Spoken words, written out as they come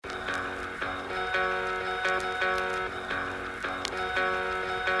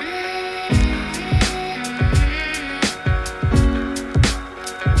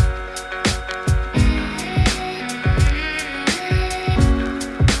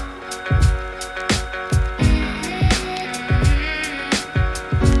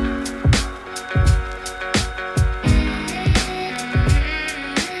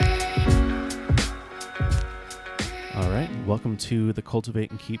to the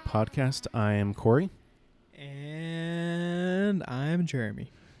Cultivate and Keep podcast. I am Corey. And I'm Jeremy.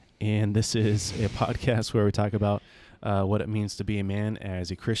 And this is a podcast where we talk about what it means to be a man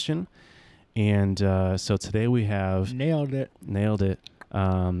as a Christian. And so today we have... Nailed it.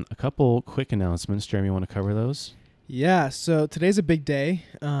 A couple quick announcements. Jeremy, you want to cover those? Yeah, so today's a big day.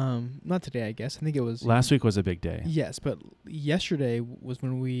 Not today, I guess. I think it was... Last week was a big day. Yes, but yesterday was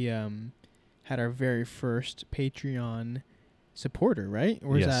when we had our very first Patreon supporter, right?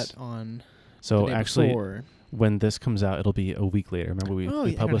 Or is Yes. that on So the day actually, before? when this comes out, it'll be a week later. Remember, we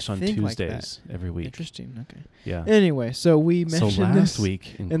I publish gotta on think like Tuesdays every week. Interesting, okay. Yeah. Anyway, so we mentioned So last this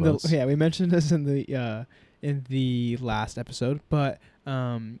week, in in quotes, we mentioned this in the last episode, but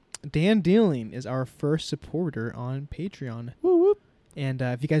Dan Dealing is our first supporter on Patreon. whoop, whoop. And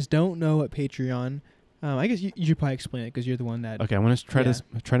if you guys don't know what Patreon, I guess you should probably explain it because you're the one that. Okay, I want to try Yeah.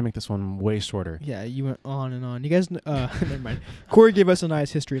 to make this one way shorter. Yeah, you went on and on. You guys, never mind. Corey gave us a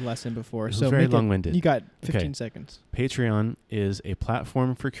nice history lesson before, It was so very make it- long-winded. You got 15 Okay. seconds. Patreon is a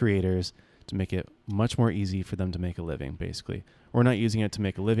platform for creators to make it much more easy for them to make a living, basically. We're not using it to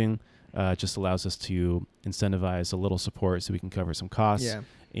make a living. It just allows us to incentivize a little support so we can cover some costs Yeah.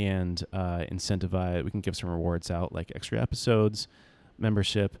 and incentivize. We can give some rewards out like extra episodes,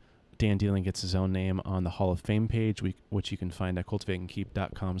 membership. Dan Dealing gets his own name on the Hall of Fame page, which you can find at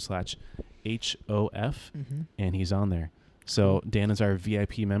cultivateandkeep.com/HOF, and he's on there. So Dan is our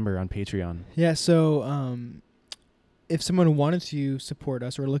VIP member on Patreon. Yeah. So, if someone wanted to support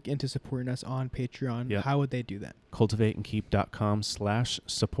us or look into supporting us on Patreon, Yep. how would they do that?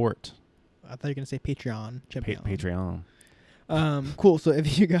 cultivateandkeep.com/support. I thought you were gonna say Patreon. Patreon. Cool. So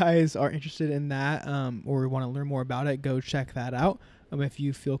if you guys are interested in that, or want to learn more about it, go check that out. If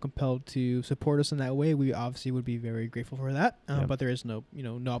you feel compelled to support us in that way, we obviously would be very grateful for that. Yeah. But there is no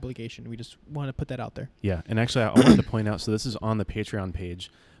obligation. We just want to put that out there. Yeah, and actually I wanted to point out, so this is on the Patreon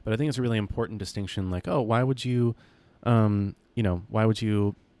page, but I think it's a really important distinction, like, why would you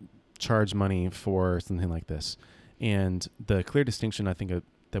charge money for something like this? And the clear distinction I think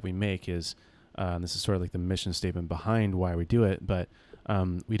that we make is, this is sort of like the mission statement behind why we do it, but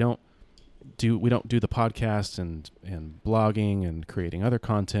we don't do the podcast and blogging and creating other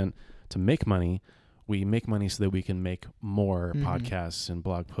content to make money. We make money so that we can make more podcasts and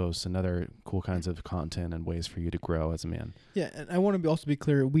blog posts and other cool kinds of content and ways for you to grow as a man. Yeah, and I want to also be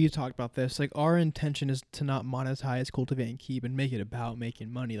clear. We talked about this. Like, our intention is to not monetize Cultivate and Keep and make it about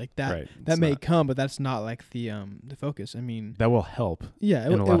making money. Like that. Right. That It's may not. come, but that's not like the focus. I mean, That will help yeah,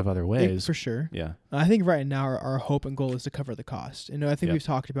 in a lot of other ways. for sure. Yeah. I think right now our hope and goal is to cover the cost. I think Yep. we've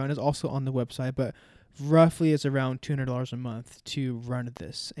talked about it. It's also on the website, but roughly it's around $200 a month to run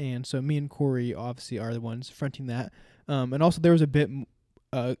this. And so me and Corey obviously are the ones fronting that. And also there was a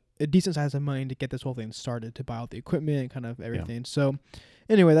decent size of money to get this whole thing started, to buy all the equipment and kind of everything. So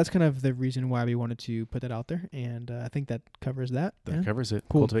anyway, that's kind of the reason why we wanted to put that out there. And I think that covers that. That covers it.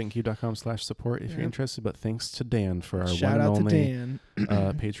 Cool. Cultivateandkeep.com/support if you're Yeah. interested. But thanks to Dan for our Shout one and out to only Dan.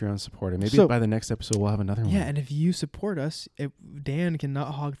 Patreon supporter. Maybe So- by the next episode we'll have another one. Yeah, and if you support us, Dan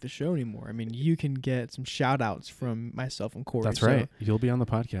cannot hog the show anymore. I mean, you can get some shout outs from myself and Corey. That's So, right. You'll be on the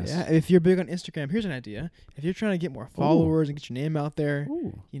podcast. Yeah, if you're big on Instagram, here's an idea. If you're trying to get more followers and get your name out there,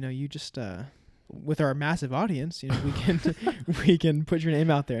 Ooh. you just with our massive audience, we can we can put your name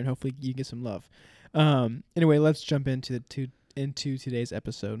out there and hopefully you get some love. Anyway, let's jump into today's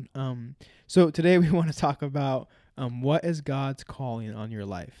episode. So today we want to talk about what is God's calling on your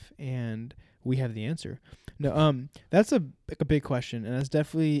life, and we have the answer. No, that's a big question, and that's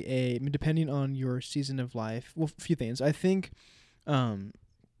definitely depending on your season of life. Well, a few things. I think,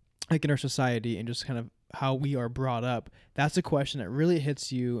 like in our society and just kind of how we are brought up, that's a question that really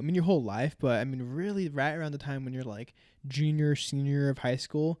hits you. I mean, your whole life, but I mean, really right around the time when you're like junior, senior of high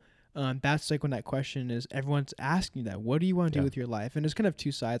school. That's like when that question is, everyone's asking you that. What do you want to do with your life? And there's kind of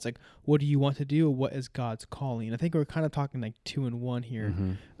two sides, like, what do you want to do? Or what is God's calling? I think we're kind of talking like 2 in 1 here.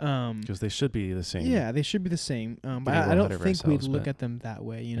 Because they should be the same. Yeah, they should be the same. But Getting a I little don't ahead of think we'd ourselves, look but- at them that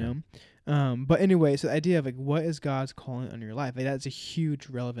way, you know? But anyway, so the idea of like, what is God's calling on your life? Like, that's a huge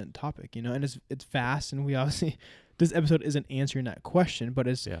relevant topic, and it's vast, and we obviously, this episode isn't answering that question, but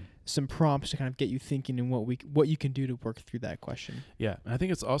it's some prompts to kind of get you thinking and what you can do to work through that question. Yeah. I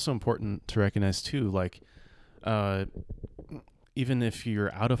think it's also important to recognize too, like, even if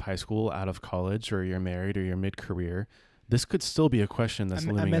you're out of high school, out of college, or you're married, or you're mid-career, this could still be a question that's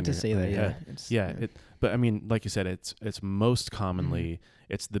living I meant in to say your that, head. yeah. But I mean, like you said, it's most commonly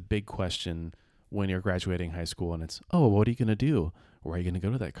it's the big question when you're graduating high school, and it's, what are you going to do? Where are you going to go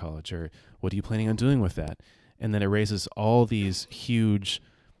to that college? Or what are you planning on doing with that? And then it raises all these huge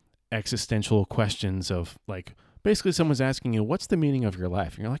existential questions of like basically someone's asking you, what's the meaning of your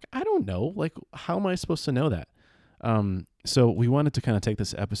life? And you're like, I don't know. Like, how am I supposed to know that? So we wanted to kind of take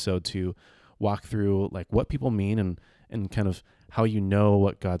this episode to walk through like what people mean and kind of how you know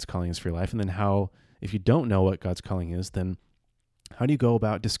what God's calling is for your life. And then how, if you don't know what God's calling is, then how do you go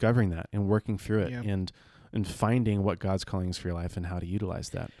about discovering that and working through it and finding what God's calling is for your life and how to utilize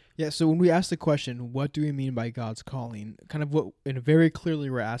that? Yeah, so when we ask the question, what do we mean by God's calling? Kind of what, and very clearly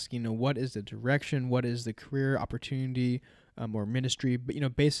we're asking, what is the direction? What is the career opportunity or ministry? But,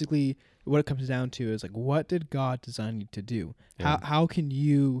 basically what it comes down to is like, what did God design you to do? Yeah. How can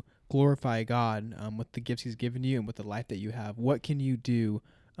you glorify God with the gifts he's given you and with the life that you have? What can you do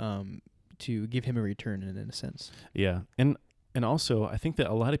to give him a return in a sense? Yeah. And also, I think that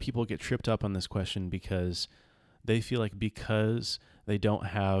a lot of people get tripped up on this question because they feel like because they don't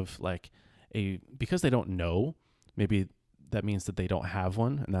have because they don't know, maybe that means that they don't have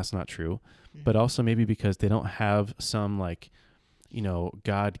one, and that's not true. Mm-hmm. But also maybe because they don't have some God, how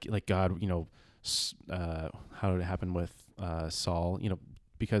did it happen with Saul?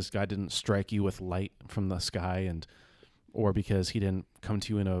 Because God didn't strike you with light from the sky or because he didn't come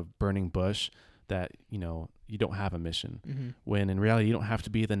to you in a burning bush, that, you don't have a mission. Mm-hmm. When in reality, you don't have to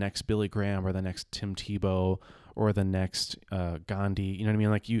be the next Billy Graham or the next Tim Tebow or the next Gandhi. You know what I mean?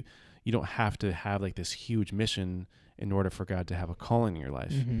 Like you don't have to have like this huge mission in order for God to have a calling in your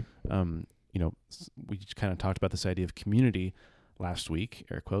life. Mm-hmm. We kind of talked about this idea of community last week,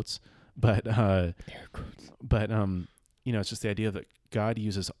 air quotes, but it's just the idea that God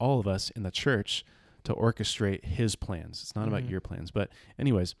uses all of us in the church to orchestrate his plans. It's not about your plans, but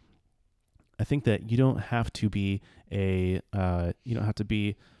anyways, I think that you don't have to be some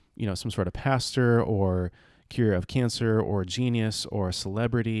sort of pastor or cure of cancer or genius or a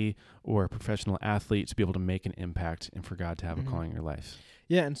celebrity or a professional athlete to be able to make an impact and for God to have a calling in your life.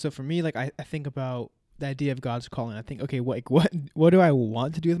 Yeah. And so for me, like I think about the idea of God's calling. I think, okay, what do I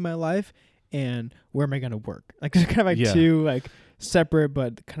want to do with my life and where am I going to work? Like it's kind of like two like separate,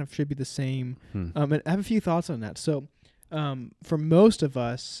 but kind of should be the same. And I have a few thoughts on that. So for most of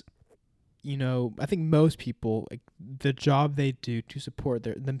us, I think most people, like the job they do to support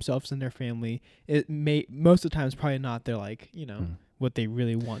themselves and their family, most of the time is probably not their what they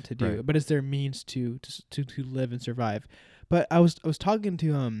really want to do, right, but it's their means to live and survive. But I was talking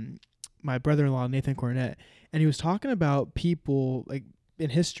to my brother-in-law Nathan Cornett, and he was talking about people like in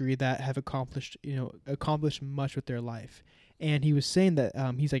history that have accomplished much with their life, and he was saying that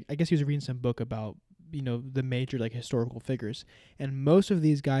he's like, I guess he was reading some book about the major like historical figures, and most of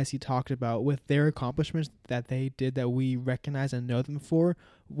these guys he talked about with their accomplishments that they did that we recognize and know them for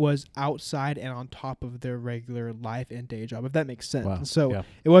was outside and on top of their regular life and day job, if that makes sense. Wow. So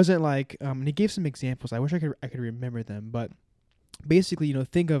it wasn't like and he gave some examples. I wish I could remember them, but basically,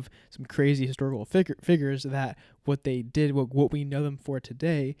 think of some crazy historical figures that what they did, what we know them for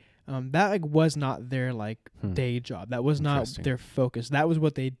today, that like was not their like day job. That was not their focus. That was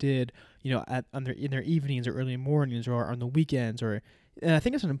what they did, in their evenings or early mornings or on the weekends. And I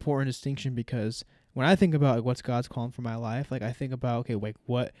think it's an important distinction because when I think about like, what's God's calling for my life, like I think about, okay, like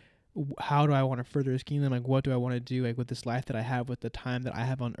how do I want to further His kingdom? Like what do I want to do like with this life that I have, with the time that I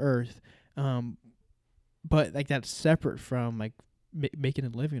have on earth? But like that's separate from like making a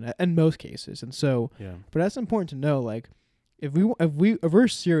living in most cases. And so, but that's important to know. Like if we're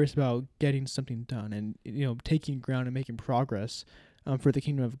serious about getting something done and taking ground and making progress for the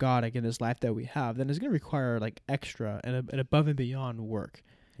kingdom of God, like in this life that we have, then it's going to require like extra and above and beyond work.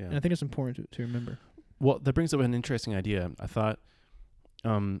 Yeah. And I think it's important to remember. Well, that brings up an interesting idea. I thought,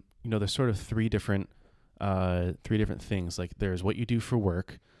 there's sort of three different things. Like there's what you do for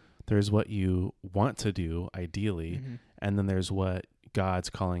work, there's what you want to do ideally, and then there's what God's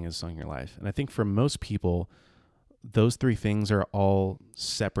calling is on your life. And I think for most people, those three things are all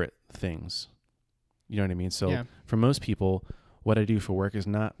separate things. You know what I mean? So for most people, what I do for work is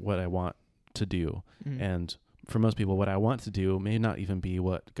not what I want to do. And for most people, what I want to do may not even be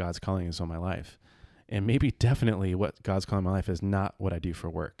what God's calling is on my life. And maybe definitely what God's calling my life is not what I do for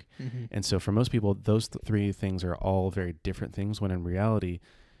work. And so for most people, those three things are all very different things, when in reality,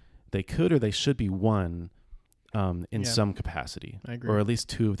 they could or they should be one in some capacity. I agree. Or at least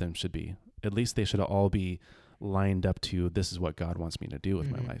two of them should be. At least they should all be lined up to, this is what God wants me to do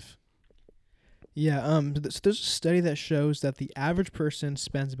with my life. Yeah, so there's a study that shows that the average person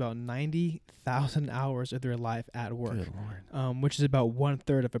spends about 90,000 hours of their life at work. Good Lord. Which is about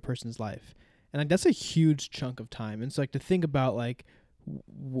 1/3 of a person's life. And like that's a huge chunk of time. And so like to think about like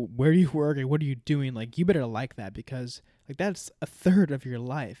where do you work and what are you doing, like you better like that, because like that's 1/3 of your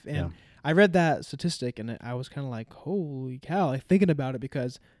life. And I read that statistic and I was kind of like, holy cow, like thinking about it,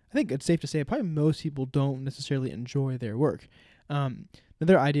 because I think it's safe to say probably most people don't necessarily enjoy their work.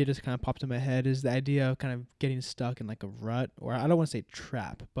 Another idea just kind of popped in my head is the idea of kind of getting stuck in like a rut, or I don't want to say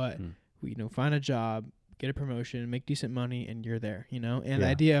trap, but find a job, get a promotion, make decent money, and you're there, And the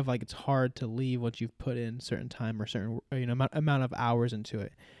idea of like it's hard to leave once you've put in certain time or certain amount of hours into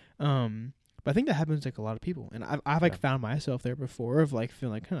it. But I think that happens like a lot of people, and I've like found myself there before of like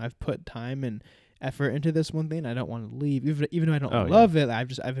feeling like I've put time and effort into this one thing. I don't want to leave, even though I don't love it.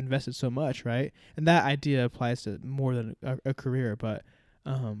 I've invested so much, right? And that idea applies to more than a career, but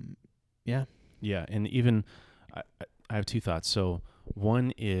yeah, and even I have two thoughts. So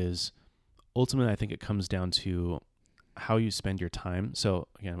one is ultimately I think it comes down to how you spend your time. So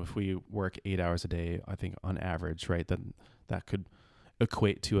again, if we work 8 hours a day, I think on average, right, then that could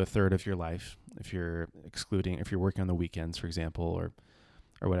equate to a third of your life if you're working on the weekends, for example, or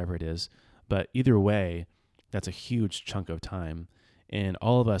whatever it is. But either way, that's a huge chunk of time. And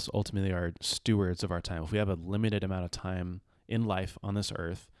all of us ultimately are stewards of our time. If we have a limited amount of time in life on this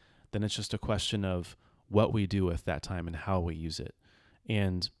earth, then it's just a question of what we do with that time and how we use it.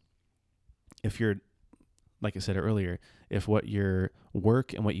 And if you're, like I said earlier, if what your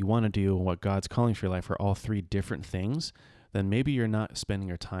work and what you want to do and what God's calling for your life are all three different things, then maybe you're not spending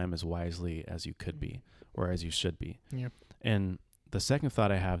your time as wisely as you could be or as you should be. Yep. And the second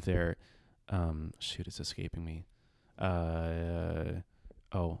thought I have there, it's escaping me.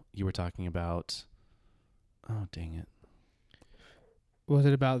 You were talking about, oh, dang it. Was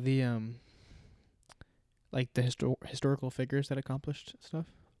it about the, like the historical figures that accomplished stuff?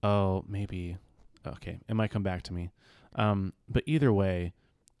 Oh, maybe. Okay. It might come back to me. But either way,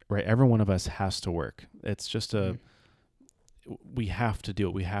 right, every one of us has to work. It's just we have to do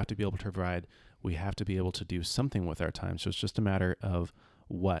it. We have to be able to provide. We have to be able to do something with our time. So it's just a matter of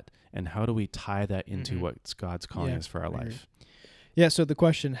what and how do we tie that into what God's calling us for our life. Yeah. So the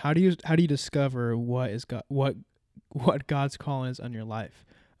question: How do you discover what God's calling is on your life?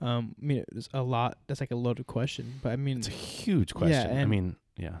 I mean, it's a lot. That's like a loaded question, but I mean, it's a huge question.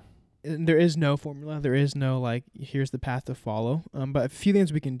 And there is no formula. There is no like, here's the path to follow. But a few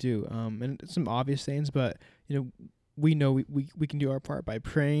things we can do. And some obvious things, but we know we can do our part by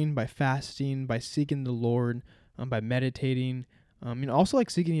praying, by fasting, by seeking the Lord, by meditating, also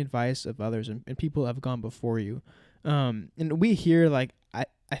like seeking the advice of others and people that have gone before you. And we hear like, I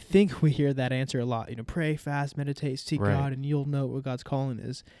think we hear that answer a lot, pray, fast, meditate, seek God, and you'll know what God's calling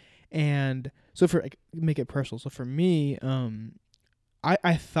is. And so make it personal. So for me,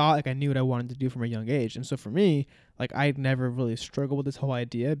 I thought like I knew what I wanted to do from a young age. And so for me, like I'd never really struggled with this whole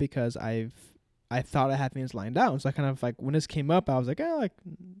idea because I thought I had things lined out. And so I kind of like, when this came up, I was like,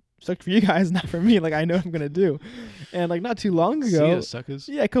 sucked for you guys, not for me. Like I know what I'm going to do. And like not too long ago, see ya, suckers.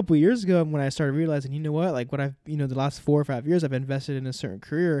 Yeah, a couple of years ago when I started realizing, like what I've, the last 4 or 5 years I've invested in a certain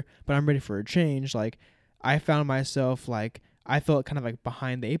career, but I'm ready for a change. Like I found myself like, I felt kind of like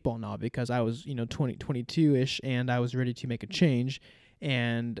behind the 8 ball now because I was, 22-ish and I was ready to make a change.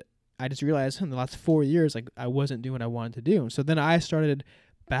 And I just realized in the last 4 years, like I wasn't doing what I wanted to do. And so then I started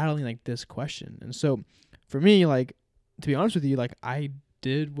battling like this question. And so for me, like, to be honest with you, like I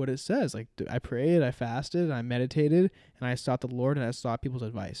did what it says. Like I prayed, I fasted, and I meditated, and I sought the Lord and I sought people's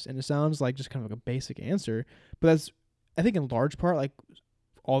advice. And it sounds like just kind of like a basic answer, but that's, I think in large part, like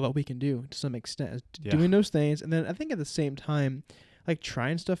all that we can do to some extent is doing those things. And then I think at the same time, like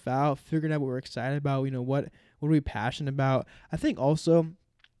trying stuff out, figuring out what we're excited about, what are we passionate about. I think also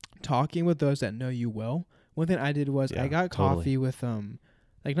talking with those that know you well. One thing I did was I got coffee with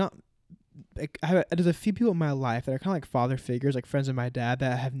there's a few people in my life that are kind of like father figures, like friends of my dad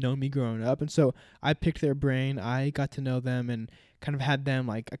that have known me growing up. And so I picked their brain. I got to know them and kind of had them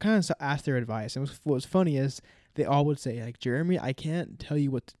like, I kind of asked their advice. And what was funny is they all would say like, Jeremy, I can't tell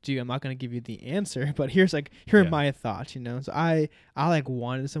you what to do. I'm not going to give you the answer, but here are my thoughts, So I like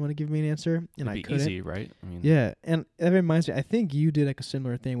wanted someone to give me an answer and I couldn't. Easy, right? I mean, yeah. And that reminds me, I think you did like a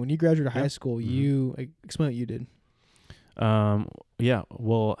similar thing when you graduated high school. You explain what you did. Yeah.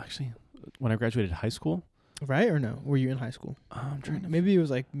 Well, actually, when I graduated high school, right? Or no? Were you in high school? I'm trying to. Maybe it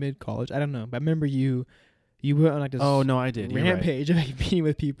was like mid college. I don't know. But I remember you went on like this. Oh no, I did. Rampage of like meeting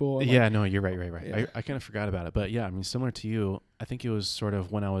with people. And, yeah, no, you're right. Yeah. I kind of forgot about it, but yeah, I mean, similar to you, I think it was sort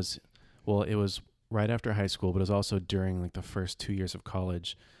of when it was right after high school, but it was also during like the first 2 years of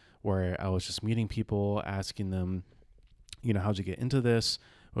college, where I was just meeting people, asking them, how'd you get into this?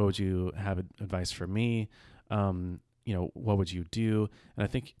 What would you have advice for me? What would you do? And I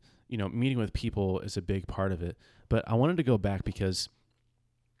think, meeting with people is a big part of it. But I wanted to go back because,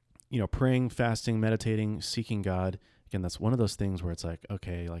 praying, fasting, meditating, seeking God, again, that's one of those things where it's like,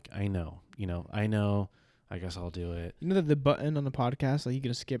 okay, like I know I guess I'll do it. You know that the button on the podcast, like you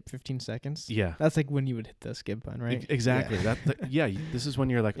can skip 15 seconds. Yeah. That's like when you would hit the skip button, right? Exactly. Yeah. This is when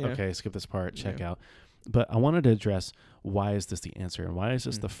you're like, Yeah. okay, skip this part, check Yeah. out. But I wanted to address, why is this the answer, and why is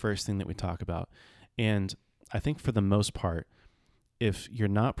this Mm. the first thing that we talk about? And I think for the most part, if you're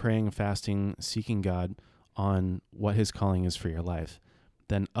not praying, fasting, seeking God on what his calling is for your life,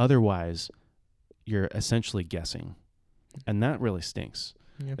 then otherwise you're essentially guessing. And that really stinks.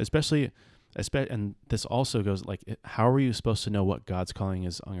 Yeah. Especially, and this also goes like, how are you supposed to know what God's calling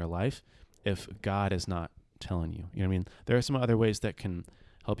is on your life if God is not telling you? You know what I mean? There are some other ways that can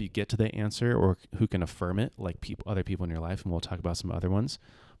help you get to the answer, or who can affirm it, like other people in your life, and we'll talk about some other ones.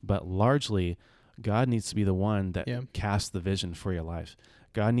 But largely, God needs to be the one that casts the vision for your life.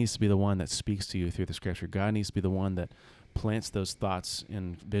 God needs to be the one that speaks to you through the scripture. God needs to be the one that plants those thoughts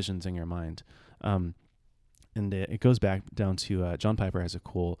and visions in your mind. And it goes back down to John Piper has a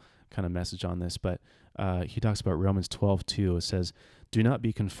cool kind of message on this, but he talks about Romans 12:2. It says, "Do not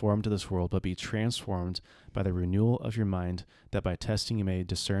be conformed to this world, but be transformed by the renewal of your mind, that by testing you may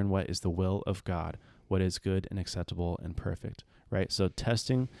discern what is the will of God, what is good and acceptable and perfect." Right? So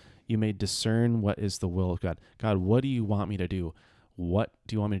testing, you may discern what is the will of God. God, what do you want me to do? What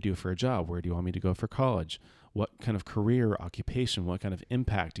do you want me to do for a job? Where do you want me to go for college? What kind of career or occupation? What kind of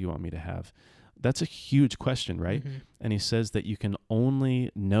impact do you want me to have? That's a huge question, right? Mm-hmm. And he says that you can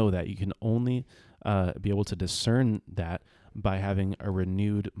only know that, you can only be able to discern that by having a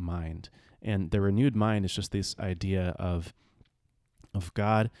renewed mind. And the renewed mind is just this idea of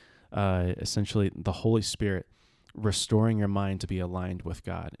God, essentially the Holy Spirit restoring your mind to be aligned with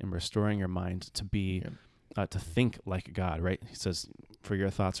God, and restoring your mind to be to think like God, right? He says, "For your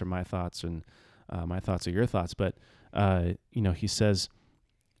thoughts are my thoughts, and my thoughts are your thoughts." But he says,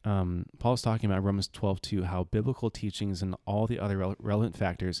 Paul's talking about Romans 12:2, how biblical teachings and all the other relevant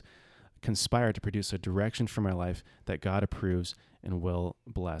factors conspire to produce a direction for my life that God approves and will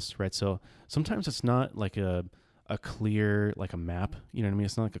bless, right? So sometimes it's not like a clear, like a map, you know what I mean?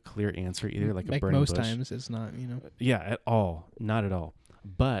 It's not like a clear answer either, like a burning most bush. times it's not, Yeah, at all. Not at all.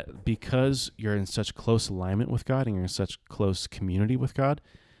 But because you're in such close alignment with God, and you're in such close community with God,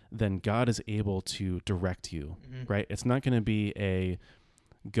 then God is able to direct you, right? It's not going to be a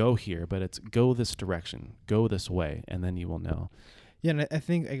go here, but it's go this direction, go this way, and then you will know. Yeah, and I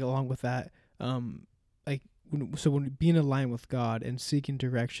think along with that, when being aligned with God and seeking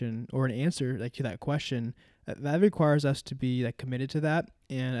direction or an answer to that question, that requires us to be committed to that,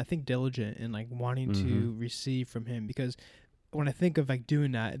 and I think diligent and wanting to receive from Him. Because when I think of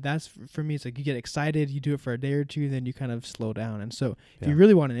doing that, that's for me, it's you get excited, you do it for a day or two, then you kind of slow down. And so if you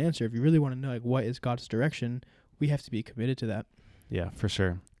really want an answer, if you really want to know what is God's direction, we have to be committed to that. Yeah, for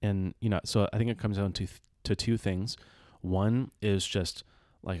sure. And so I think it comes down to two things. One is just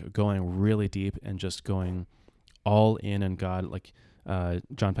going really deep and just going all in on God.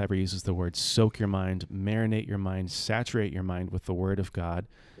 John Piper uses the word soak your mind, marinate your mind, saturate your mind with the word of God,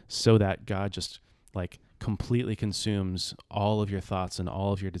 so that God just completely consumes all of your thoughts and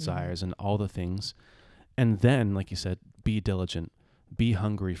all of your desires and all the things. And then, like you said, be diligent, be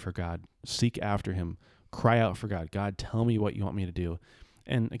hungry for God, seek after Him, cry out for God. God, tell me what you want me to do.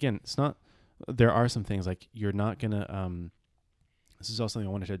 And again, there are some things you're not going to, this is also something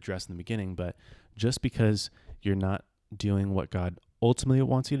I wanted to address in the beginning, but just because you're not doing what God ultimately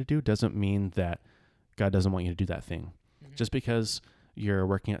wants you to do doesn't mean that God doesn't want you to do that thing. Mm-hmm. Just because you're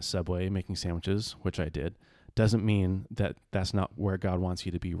working at Subway making sandwiches, which I did, doesn't mean that that's not where God wants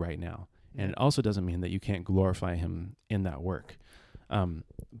you to be right now. And it also doesn't mean that you can't glorify Him in that work.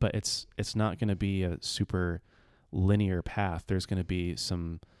 But it's not going to be a super linear path. There's going to be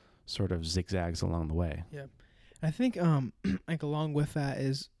some sort of zigzags along the way. Yeah. I think along with that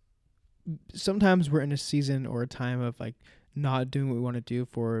is sometimes we're in a season or a time of not doing what we want to do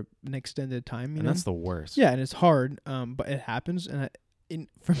for an extended time, and that's the worst. Yeah, and it's hard, but it happens. And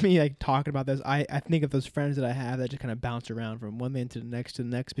for me, talking about this, I think of those friends that I have that just kind of bounce around from one thing to the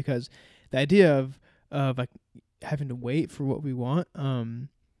next, because the idea of having to wait for what we want, and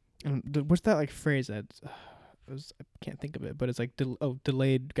what's that phrase that I can't think of it, but it's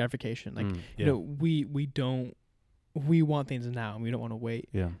delayed gratification. we want things now and we don't want to wait.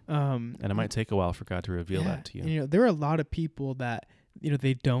 Yeah. And it might take a while for God to reveal that to you. And, there are a lot of people that,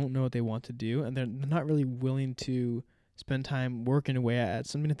 they don't know what they want to do, and they're not really willing to spend time working away at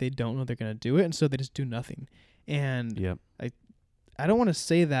something if they don't know they're going to do it. And so they just do nothing. And I don't want to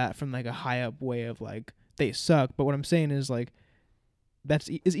say that from a high up way of they suck. But what I'm saying is that's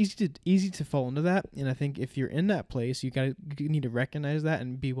easy to fall into that. And I think if you're in that place, you need to recognize that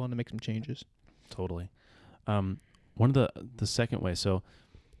and be willing to make some changes. Totally. One of the second way, so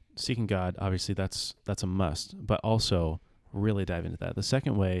seeking God, obviously that's a must, but also really dive into that. The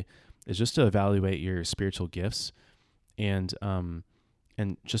second way is just to evaluate your spiritual gifts and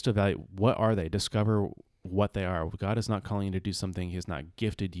just evaluate what are they, discover what they are. God is not calling you to do something he has not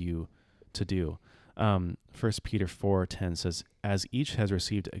gifted you to do. 1 Peter 4:10 says, as each has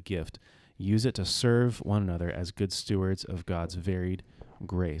received a gift, use it to serve one another as good stewards of God's varied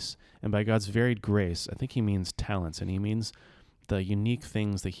grace. And by God's varied grace, I think he means talents, and he means the unique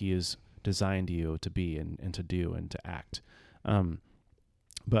things that he has designed you to be and to do and to act.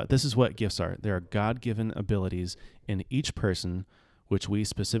 But this is what gifts are. There are God-given abilities in each person which we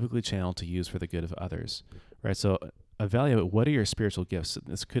specifically channel to use for the good of others, right? So evaluate what are your spiritual gifts.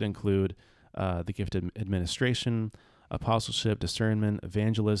 This could include the gift of administration, apostleship, discernment,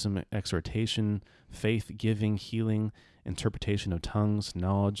 evangelism, exhortation, faith, giving, healing, interpretation of tongues,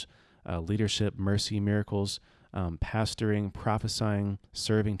 knowledge, leadership, mercy, miracles, pastoring, prophesying,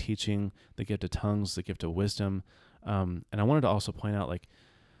 serving, teaching, the gift of tongues, the gift of wisdom. And I wanted to also point out, like,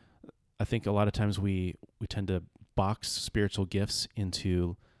 I think a lot of times we tend to box spiritual gifts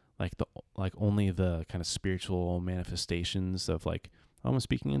into like only the kind of spiritual manifestations of like, oh, I'm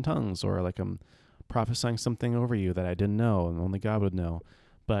speaking in tongues, or like I'm prophesying something over you that I didn't know and only God would know.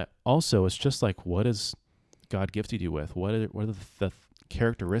 But also it's just like, what has God gifted you with? What are the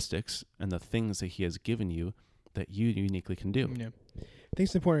characteristics and the things that he has given you that you uniquely can do? Yeah. I think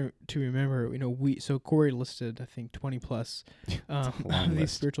it's important to remember, so Corey listed, I think, 20 plus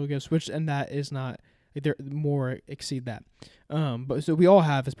these spiritual gifts, and that is not, they're more exceed that. But so we all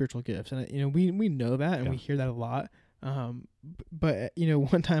have a spiritual gifts, and we know that, and we hear that a lot. But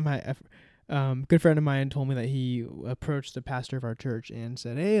one time good friend of mine told me that he approached the pastor of our church and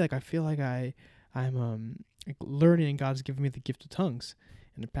said, "Hey, like I feel like I'm learning, and God's given me the gift of tongues."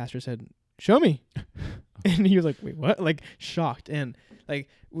 And the pastor said, "Show me." And he was like, "Wait, what?" Like shocked. And like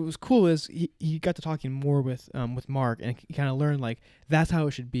what was cool is he got to talking more with Mark, and he kind of learned like that's how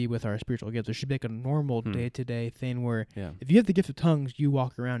it should be with our spiritual gifts. It should be like a normal day-to-day thing where if you have the gift of tongues, you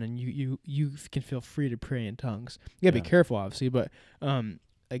walk around and you can feel free to pray in tongues. You gotta be careful, obviously, but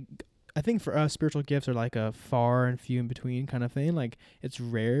like I think for us, spiritual gifts are like a far and few in between kind of thing. Like it's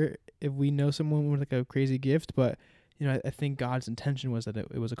rare if we know someone with like a crazy gift, but I think God's intention was that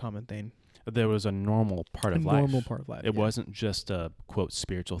it was a common thing. There was a normal part of life. Normal part of life. It wasn't just a quote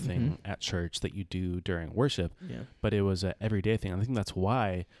spiritual thing at church that you do during worship, but it was an everyday thing. I think that's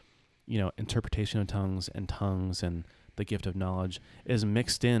why, interpretation of tongues and the gift of knowledge is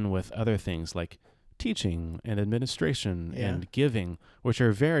mixed in with other things like teaching and administration and giving, which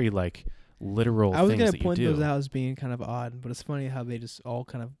are very like literal things that you do. I was going to point those out as being kind of odd, but it's funny how they just all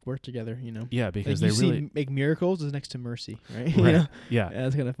kind of work together, Yeah, because like they really make miracles is next to mercy, right? Right. Yeah.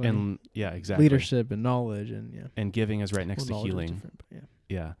 That's kind of funny. And exactly. Leadership and knowledge and and giving is right next to healing.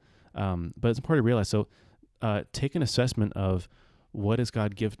 But but it's important to realize. So, take an assessment of what has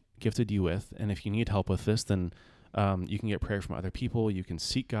God gifted you with, and if you need help with this, then you can get prayer from other people. You can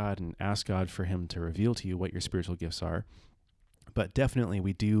seek God and ask God for him to reveal to you what your spiritual gifts are. But definitely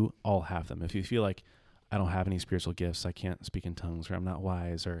we do all have them. If you feel like I don't have any spiritual gifts, I can't speak in tongues, or I'm not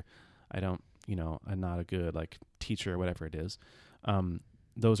wise, or I don't, I'm not a good like teacher or whatever it is.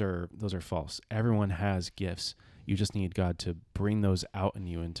 Those are false. Everyone has gifts. You just need God to bring those out in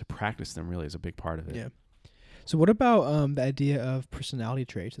you, and to practice them really is a big part of it. Yeah. So what about the idea of personality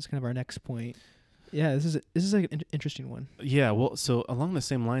traits? That's kind of our next point. Yeah, this is like an interesting one. Yeah, well, so along the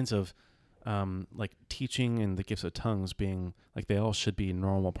same lines of like teaching and the gifts of tongues being like they all should be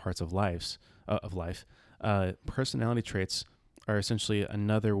normal parts of life. Personality traits are essentially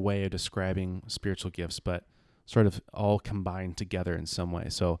another way of describing spiritual gifts, but sort of all combined together in some way.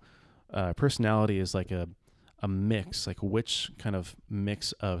 So personality is like a mix, like which kind of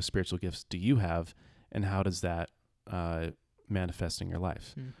mix of spiritual gifts do you have, and how does that manifest in your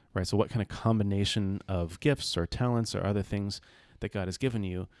life, right? So what kind of combination of gifts or talents or other things that God has given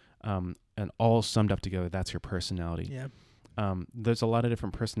you, and all summed up together, that's your personality. Yeah. There's a lot of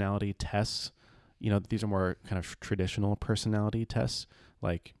different personality tests. These are more kind of traditional personality tests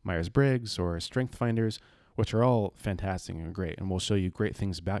like Myers-Briggs or Strength Finders, which are all fantastic and great, and will show you great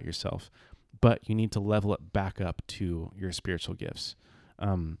things about yourself. But you need to level it back up to your spiritual gifts.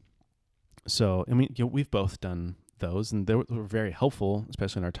 So, I mean, we've both done those, and they were very helpful,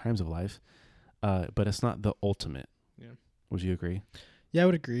 especially in our times of life. But it's not the ultimate. Yeah. Would you agree? Yeah, I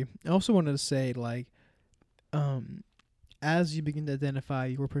would agree. I also wanted to say, like, as you begin to identify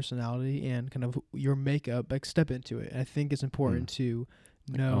your personality and kind of your makeup, like, step into it. I think it's important to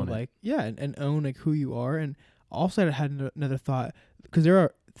know, and own like who you are. And also I had another thought. because there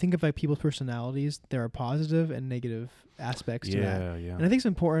are, think of like people's personalities, there are positive and negative aspects to that. Yeah. And I think it's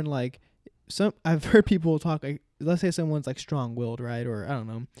important, like, I've heard people talk, like, let's say someone's like strong-willed, right? Or I don't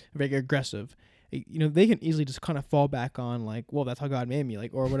know, very aggressive. You know, they can easily just kind of fall back on like, well, that's how God made me,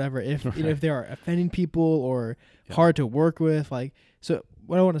 like, or whatever. If Right. you know, if they are offending people or Yeah. hard to work with, like, so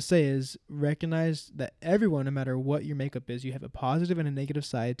what I want to say is recognize that everyone, no matter what your makeup is, you have a positive and a negative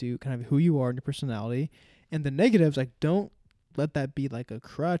side to kind of who you are and your personality. And the negatives, like, don't let that be like a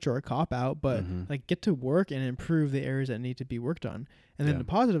crutch or a cop out, but Mhm. like get to work and improve the areas that need to be worked on. And then Yeah. the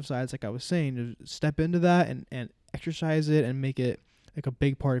positive sides, like I was saying, just step into that and exercise it and make it like a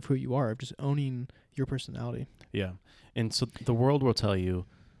big part of who you are, of just owning your personality. Yeah. And so the world will tell you,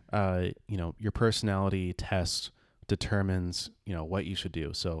 your personality test determines, what you should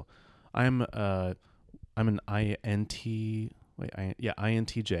do. So I'm an INTJ,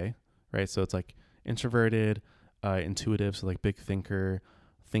 right? So it's like introverted, intuitive, so like big thinker,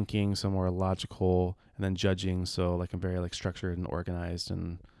 thinking, so more logical, and then judging, so like I'm very like structured and organized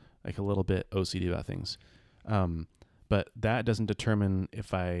and like a little bit OCD about things. But that doesn't determine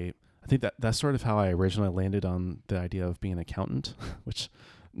if I think that's sort of how I originally landed on the idea of being an accountant, which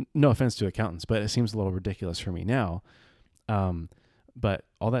no offense to accountants, but it seems a little ridiculous for me now. But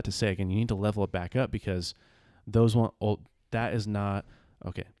all that to say, again, you need to level it back up because that is not,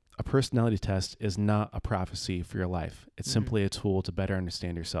 okay. A personality test is not a prophecy for your life. It's Mhm. simply a tool to better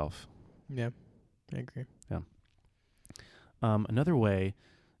understand yourself. Yeah, I agree. Another way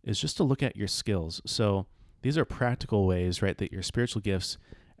is just to look at your skills. So these are practical ways, right, that your spiritual gifts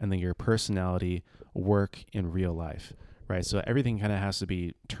and then your personality work in real life, right? So everything kind of has to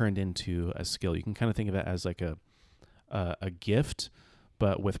be turned into a skill. You can kind of think of it as like a gift,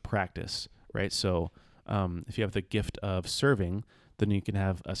 but with practice, right? So if you have the gift of serving, then you can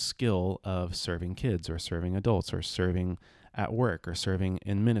have a skill of serving kids or serving adults or serving at work or serving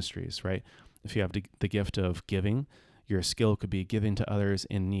in ministries, right? If you have the gift of giving, your skill could be giving to others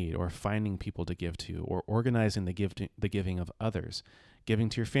in need or finding people to give to or organizing the giving of others, giving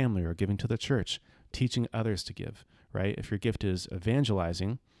to your family or giving to the church, teaching others to give, right? If your gift is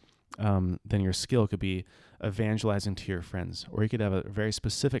evangelizing, then your skill could be evangelizing to your friends, or you could have a very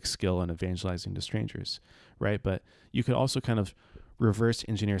specific skill in evangelizing to strangers, right? But you could also kind of reverse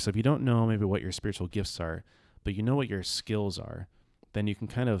engineer. So if you don't know maybe what your spiritual gifts are, but you know what your skills are, then you can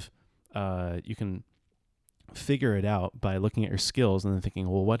kind of, you can figure it out by looking at your skills and then thinking,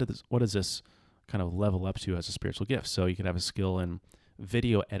 well, what does this kind of level up to as a spiritual gift? So you could have a skill in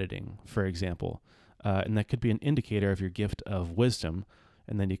video editing, for example, and that could be an indicator of your gift of wisdom.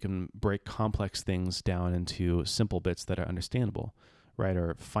 And then you can break complex things down into simple bits that are understandable, right?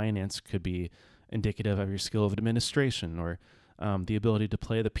 Or finance could be indicative of your skill of administration or the ability to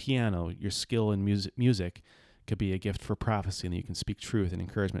play the piano. Your skill in music could be a gift for prophecy, and you can speak truth and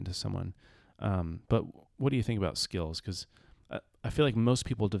encouragement to someone. But what do you think about skills? Because I feel like most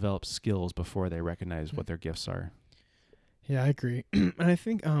people develop skills before they recognize what their gifts are. Yeah, I agree. And I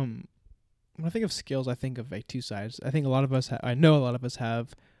think when I think of skills, I think of like two sides. I think a lot of us, I know a lot of us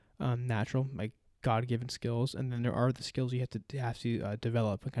have natural, like God-given skills, and then there are the skills you have to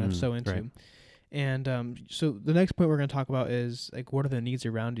develop and kind of sow into. Right. And so the next point we're going to talk about is like what are the needs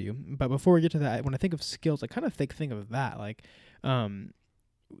around you. But before we get to that, when I think of skills, I kind of think of that like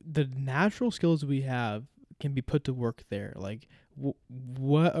the natural skills we have can be put to work there. Like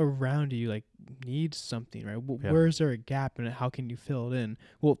what around you like needs something, right? Yeah. Where is there a gap in it? How can you fill it in?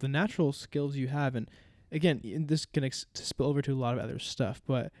 Well, the natural skills you have, and again, this can spill over to a lot of other stuff,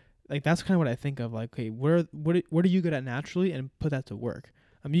 but like that's kind of what I think of. Like, okay, what are you good at naturally, and put that to work.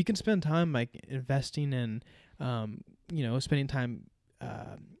 You can spend time like investing in, spending time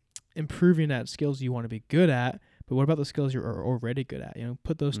improving at skills you want to be good at. But what about the skills you're already good at?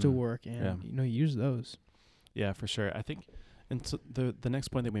 Put those to work and use those. Yeah, for sure. I think, and so the next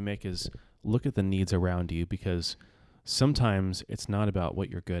point that we make is look at the needs around you, because sometimes it's not about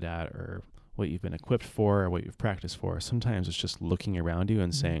what you're good at or what you've been equipped for or what you've practiced for. Sometimes it's just looking around you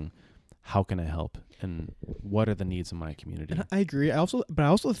and saying, how can I help? And what are the needs of my community? And I agree. I also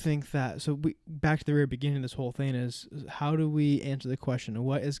think that, so back to the very beginning of this whole thing is how do we answer the question,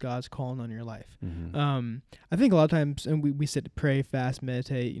 what is God's calling on your life? Mm-hmm. I think a lot of times, and we sit to pray, fast,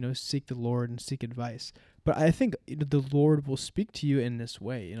 meditate, seek the Lord and seek advice. But I think the Lord will speak to you in this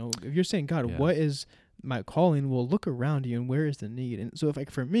way. If you're saying, God, what is my calling? Well, look around you and where is the need? And so if like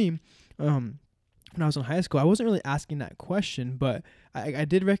for me, when I was in high school, I wasn't really asking that question, but I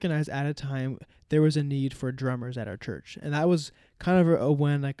did recognize at a time there was a need for drummers at our church. And that was kind of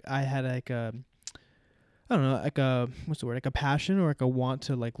when like I had like a, I don't know, like a, what's the word, like a passion or like a want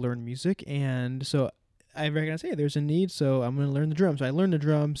to like learn music. And so I recognize, hey, there's a need, so I'm going to learn the drums. So I learned the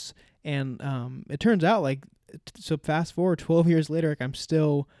drums, and it turns out like, so fast forward 12 years later, like I'm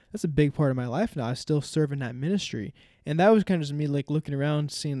still, that's a big part of my life now. I still serve in that ministry. And that was kind of just me like looking around,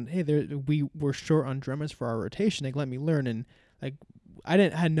 seeing, hey, we were short on drummers for our rotation. Like, let me learn. And like,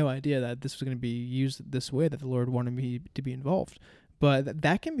 had no idea that this was going to be used this way, that the Lord wanted me to be involved. But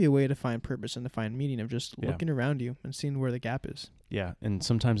that can be a way to find purpose and to find meaning, of just looking around you and seeing where the gap is. Yeah. And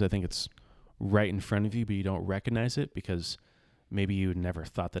sometimes I think it's right in front of you, but you don't recognize it because maybe you never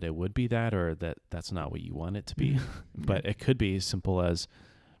thought that it would be that, or that that's not what you want it to be. But it could be as simple as,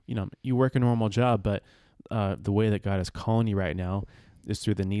 you work a normal job, but the way that God is calling you right now is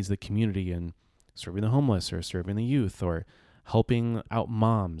through the needs of the community and serving the homeless or serving the youth or helping out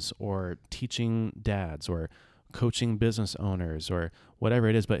moms or teaching dads or coaching business owners or whatever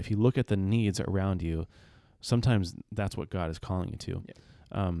it is. But if you look at the needs around you, sometimes that's what God is calling you to.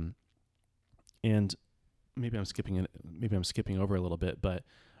 Yeah. And maybe I'm skipping over a little bit, but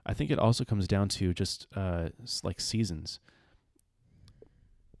I think it also comes down to just like seasons.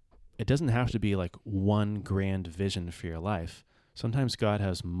 It doesn't have to be like one grand vision for your life. Sometimes God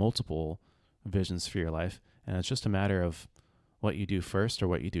has multiple visions for your life, and it's just a matter of what you do first or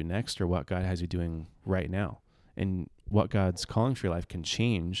what you do next or what God has you doing right now. And what God's calling for your life can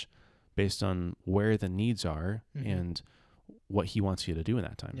change based on where the needs are and what he wants you to do in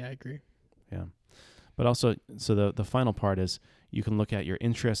that time. Yeah, I agree. Yeah. But also, so the final part is you can look at your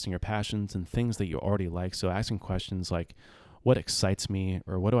interests and your passions and things that you already like. So asking questions like, what excites me,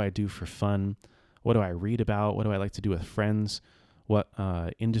 or what do I do for fun? What do I read about? What do I like to do with friends? What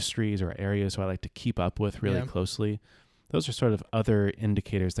industries or areas do I like to keep up with really closely? Those are sort of other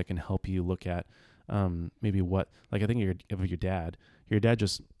indicators that can help you look at maybe what, like I think of your dad. Your dad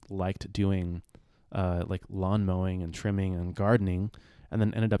just liked doing like lawn mowing and trimming and gardening, and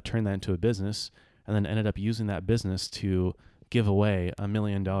then ended up turning that into a business, and then ended up using that business to give away $1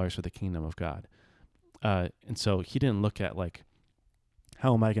 million for the kingdom of God. And so he didn't look at like,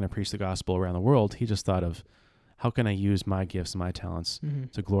 how am I going to preach the gospel around the world? He just thought of, how can I use my gifts and my talents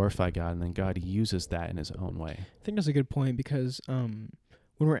to glorify God? And then God uses that in his own way. I think that's a good point, because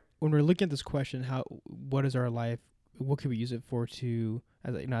when we're looking at this question, what is our life? What can we use it for?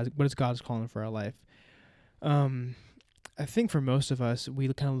 What is God's calling for our life? I think for most of us, we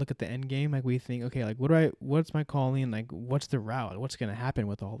kind of look at the end game. Like we think, okay, like what's my calling? Like what's the route? What's going to happen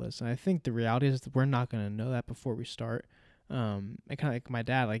with all this? And I think the reality is that we're not going to know that before we start. And kind of like my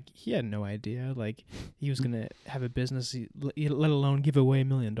dad, like he had no idea, like he was going to have a business, let alone give away $1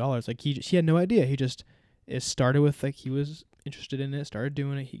 million. Like he had no idea. It started with like, he was interested in it, started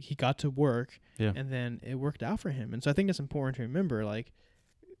doing it. He got to work and then it worked out for him. And so I think it's important to remember, like,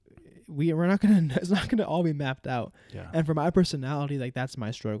 we're not gonna, it's not gonna all be mapped out. Yeah. And for my personality, like that's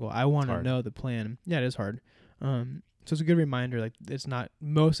my struggle. I want to know the plan. Yeah, it is hard. So it's a good reminder. Like it's not,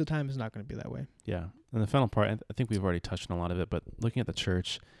 most of the time it's not going to be that way. Yeah. And the final part, I think we've already touched on a lot of it, but looking at the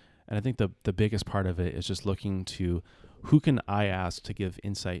church, and I think the biggest part of it is just looking to who can I ask to give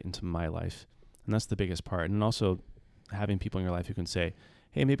insight into my life. And that's the biggest part. And also having people in your life who can say,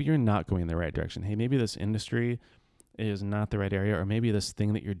 hey, maybe you're not going in the right direction. Hey, maybe this industry is not the right area, or maybe this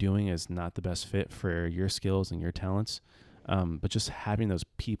thing that you're doing is not the best fit for your skills and your talents. But just having those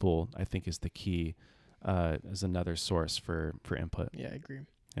people, I think, is the key as another source for input. Yeah, I agree.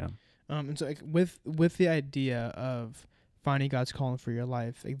 Yeah. And so like, with the idea of finding God's calling for your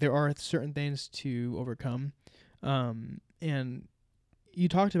life, like, there are certain things to overcome. And you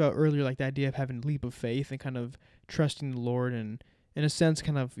talked about earlier, like the idea of having a leap of faith and kind of trusting the Lord, and in a sense,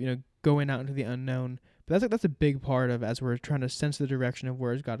 kind of, going out into the unknown. But that's a big part of, as we're trying to sense the direction of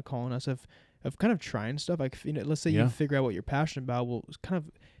where is God calling us, of kind of trying stuff. Like, let's say you figure out what you're passionate about. Well, kind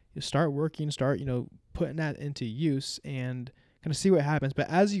of start working, putting that into use and kind of see what happens. But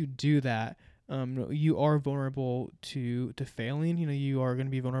as you do that, you are vulnerable to failing. You are going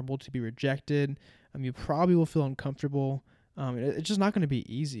to be vulnerable to be rejected. You probably will feel uncomfortable. It's just not going to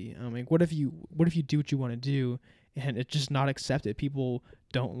be easy. Like, what if you do what you want to do and it's just not accepted? People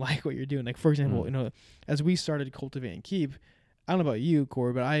don't like what you're doing. Like, for example, as we started Cultivate and Keep, I don't know about you,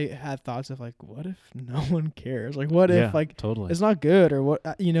 Corey, but I had thoughts of like, what if no one cares? Like, what if like totally it's not good, or what,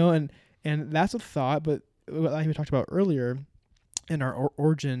 and that's a thought. But like we talked about earlier in our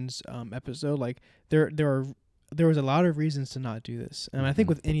Origins episode, like there was a lot of reasons to not do this. And I think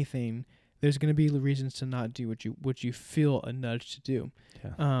with anything, there's going to be reasons to not do what you feel a nudge to do.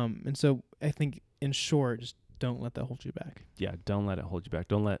 Yeah. And so I think, in short, just don't let that hold you back. Yeah, don't let it hold you back.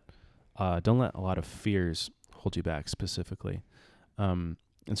 Don't let a lot of fears hold you back specifically. And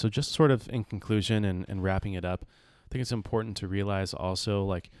so just sort of in conclusion and wrapping it up, I think it's important to realize also,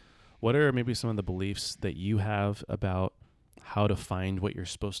 like, what are maybe some of the beliefs that you have about how to find what you're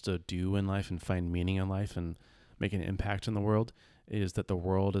supposed to do in life and find meaning in life and make an impact in the world? Is that the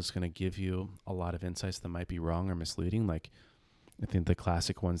world is going to give you a lot of insights that might be wrong or misleading? Like, I think the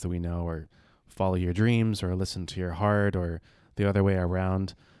classic ones that we know are follow your dreams or listen to your heart, or the other way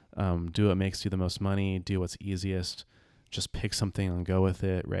around. Do what makes you the most money, do what's easiest, just pick something and go with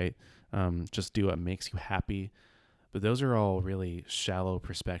it, right? Just do what makes you happy. But those are all really shallow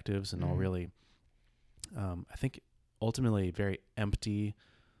perspectives and all really, I think, ultimately very empty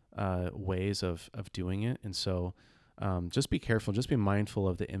ways of doing it. And so just be careful, just be mindful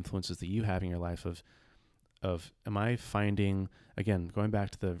of the influences that you have in your life of am I finding, again, going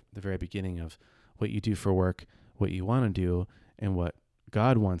back to the very beginning of what you do for work, what you want to do, and what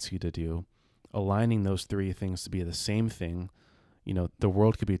God wants you to do, aligning those three things to be the same thing. You know, the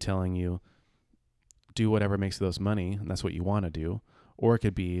world could be telling you, do whatever makes the most money, and that's what you want to do. Or it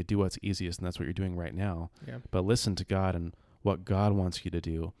could be, do what's easiest, and that's what you're doing right now. Yeah. But listen to God and what God wants you to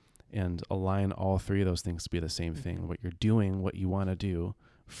do, and align all three of those things to be the same thing. What you're doing, what you want to do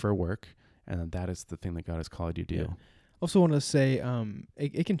for work, and that is the thing that God has called you to do. Also want to say,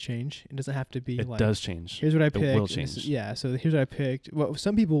 it can change. It doesn't have to be it does change. Here's what I picked. It will change. So here's what I picked. Well,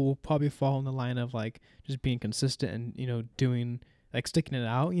 some people will probably fall in the line of like just being consistent and, you know, doing, like sticking it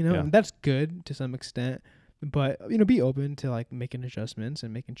out, you know, and that's good to some extent, but, you know, be open to like making adjustments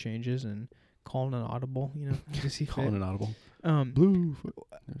and making changes and calling an audible, you know, to see calling an audible. Blue.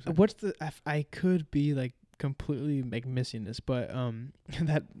 What's I could be like completely like missing this, but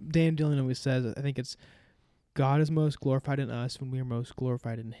that Dan Dillon always says, I think it's, God is most glorified in us when we are most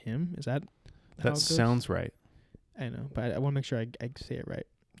glorified in Him. Is that how that sounds right? I know, but I want to make sure I say it right,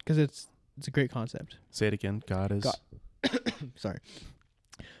 because it's a great concept. Say it again. God is. Sorry.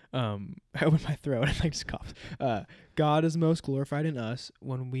 I opened my throat and I just coughed. God is most glorified in us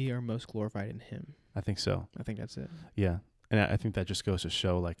when we are most glorified in Him. I think so. I think that's it. Yeah, and I think that just goes to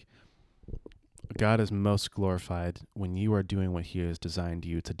show, like, God is most glorified when you are doing what He has designed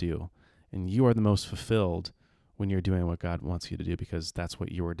you to do, and you are the most fulfilled when you're doing what God wants you to do, because that's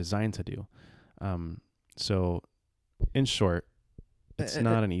what you were designed to do. So, in short, it's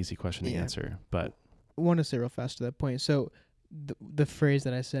not an easy question to answer, but I want to say real fast to that point. So, the phrase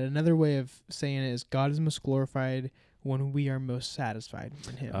that I said, another way of saying it is, God is most glorified when we are most satisfied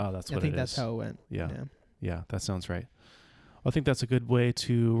in Him. Oh, that's what it is. I think that's how it went. Yeah, that sounds right. I think that's a good way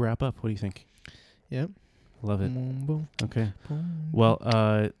to wrap up. What do you think? Yep. Love it. Okay.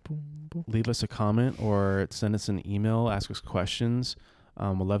 Well, leave us a comment or send us an email, ask us questions.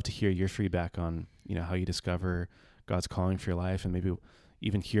 We'd love to hear your feedback on, you know, how you discover God's calling for your life, and maybe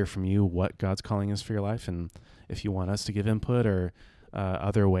even hear from you what God's calling is for your life. And if you want us to give input or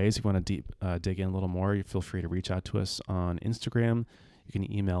other ways, if you want to dig in a little more, you feel free to reach out to us on Instagram. You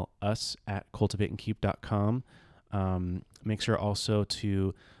can email us at cultivateandkeep.com. Make sure also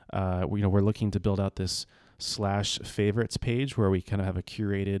to, we're looking to build out this /favorites page where we kind of have a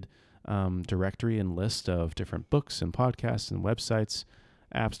curated directory and list of different books and podcasts and websites,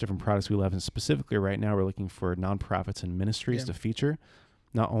 apps, different products we love. And specifically right now, we're looking for nonprofits and ministries to feature,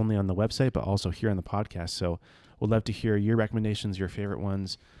 not only on the website, but also here on the podcast. So we'd love to hear your recommendations, your favorite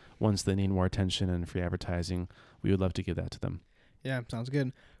ones that need more attention and free advertising. We would love to give that to them. Yeah, sounds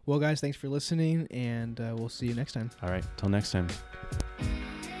good. Well, guys, thanks for listening, and we'll see you next time. All right, till next time.